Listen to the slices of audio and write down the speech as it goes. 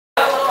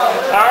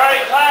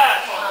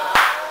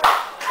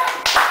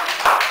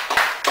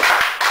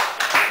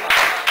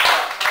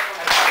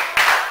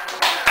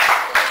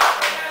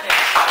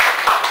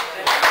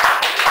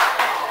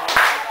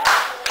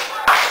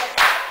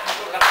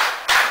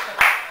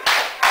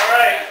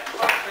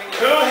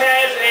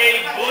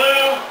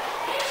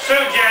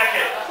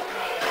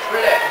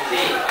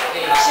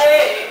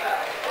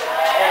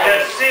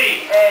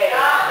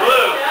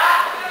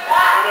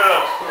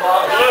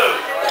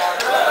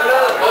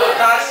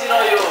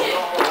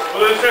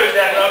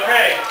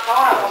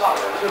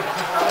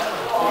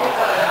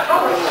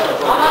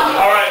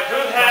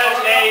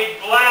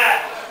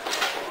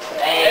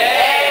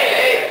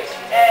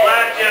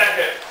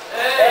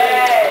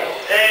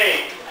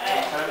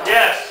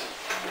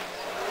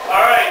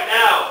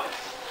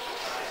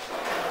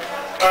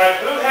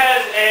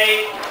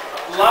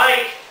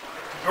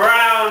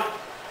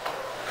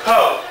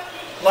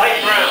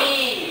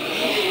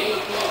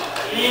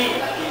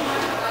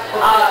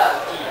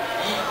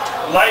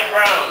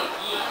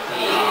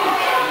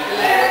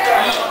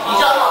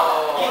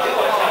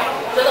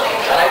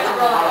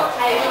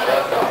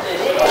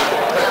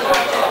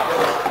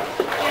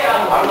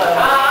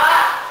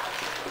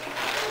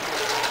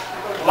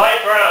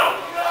Light brown.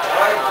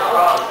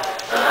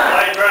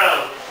 Light brown.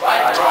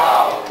 Light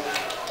brown.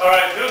 All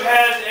right, who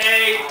has a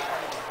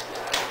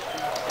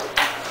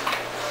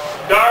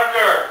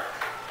darker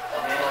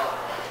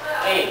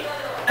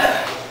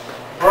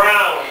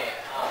brown?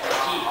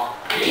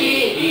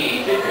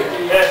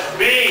 Yes, B.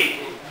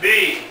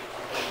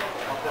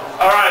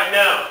 All right,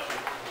 now,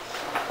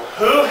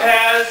 who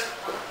has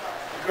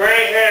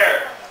gray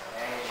hair?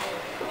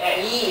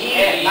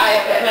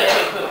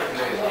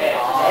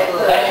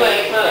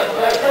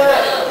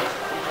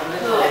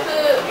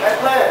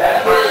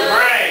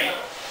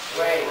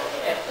 Gray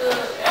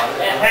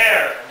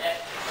hair.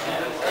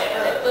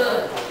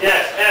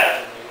 Yes,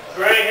 F.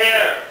 Gray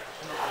hair.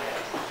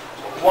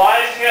 Why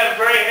does he have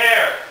gray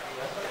hair?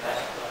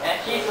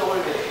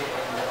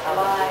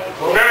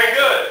 Very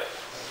good.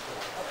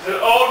 He's an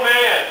old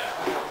man.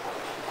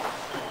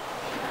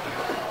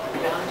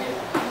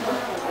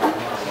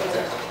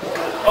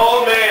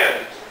 Old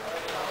man.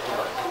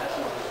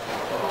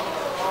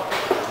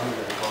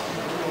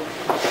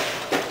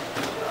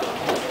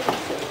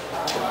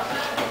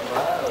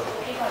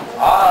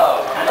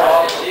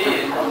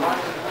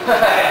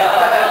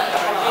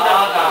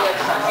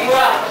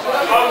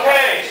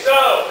 Okay, so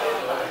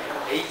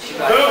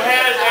who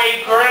has a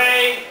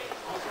gray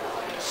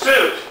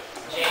suit?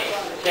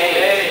 J,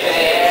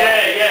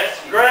 yes,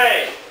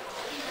 gray.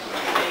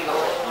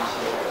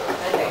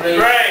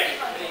 Gray.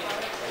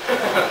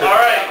 All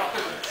right.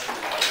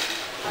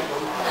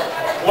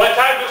 What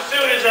type of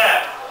suit is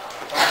that?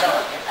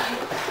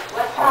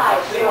 What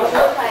type?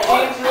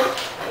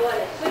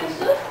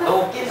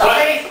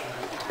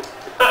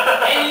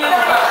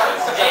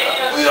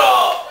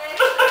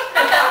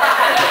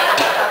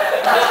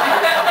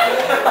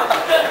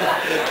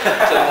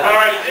 All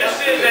right, this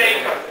is a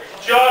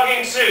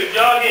jogging suit.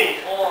 Jogging.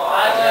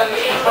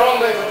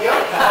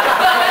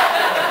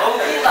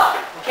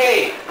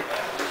 K.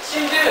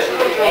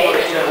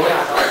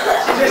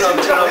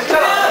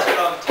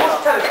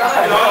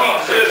 Jogging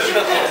suit.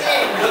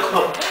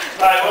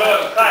 All right, well,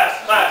 class.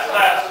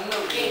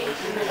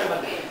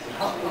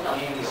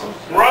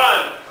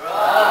 Run.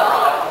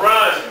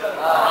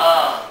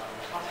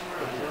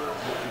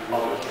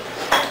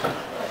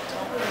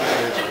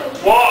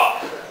 Walk.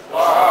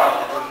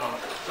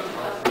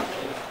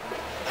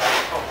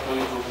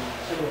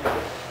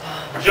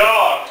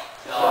 Jog.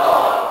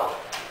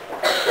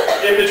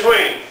 In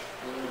between.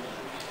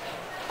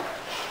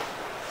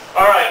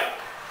 All right.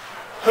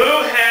 Who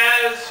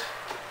has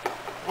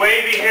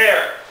wavy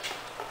hair?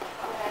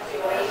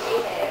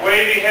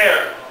 Wavy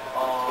hair.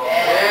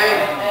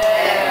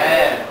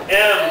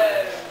 M.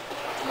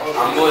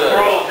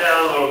 Scroll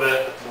down a little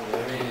bit.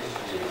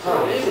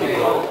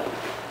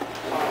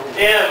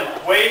 M.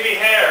 Wavy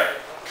hair.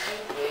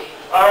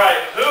 All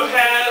right.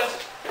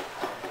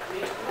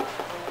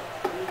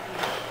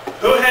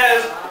 Who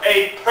has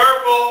a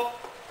purple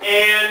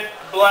and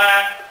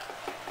black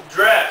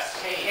dress?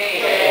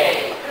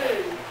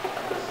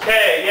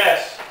 K,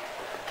 yes.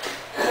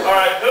 All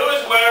right, who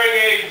is wearing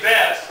a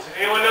vest?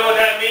 Anyone know what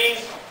that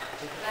means?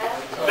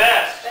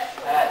 Vest.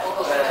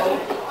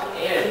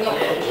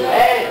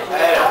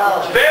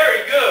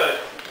 Very good.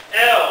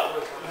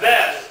 L,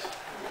 vest.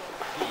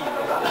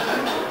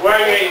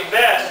 Wearing a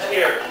vest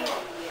here.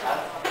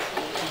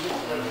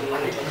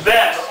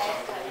 Vest.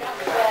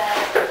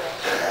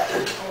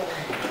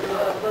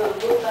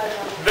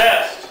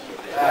 Vest.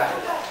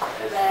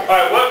 All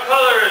right, what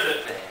color is it?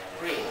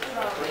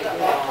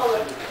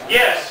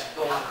 Yes,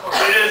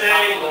 it is a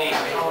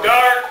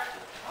dark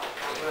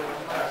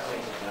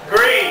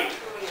green.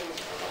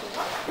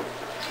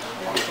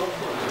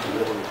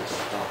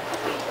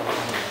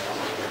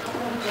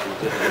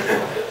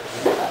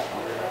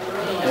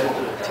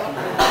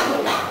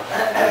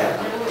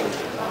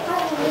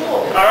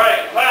 All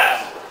right, class.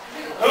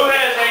 Who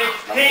has a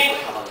pink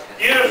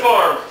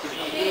uniform?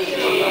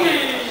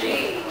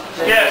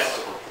 Yes,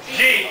 G,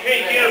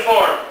 pink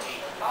uniform.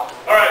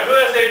 All right, who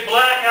has a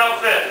black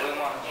outfit?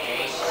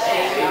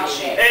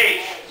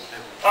 H.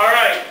 All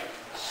right.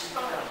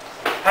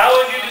 How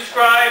would you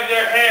describe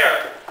their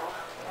hair?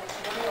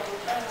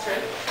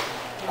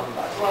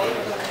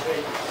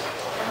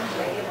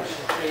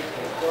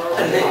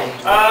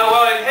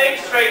 Well, it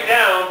hangs straight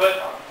down, but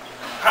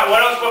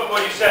what else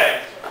would you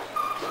say?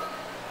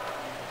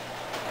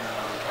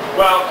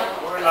 Well,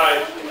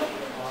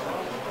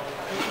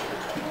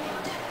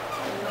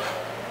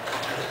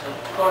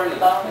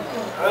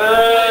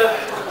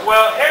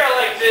 well, hair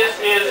like this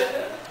is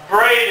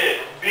braided.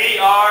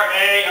 B-R-A-I-D-E-D.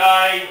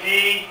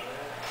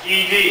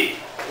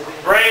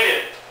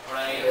 Braided.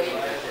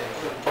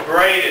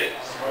 Braided.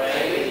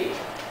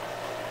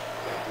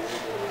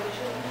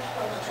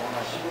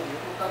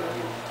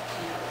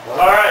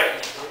 All right.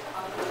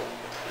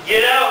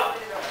 Get out.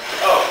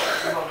 Oh.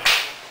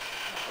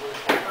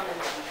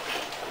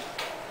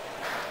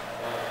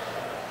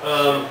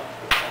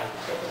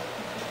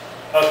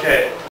 Okay.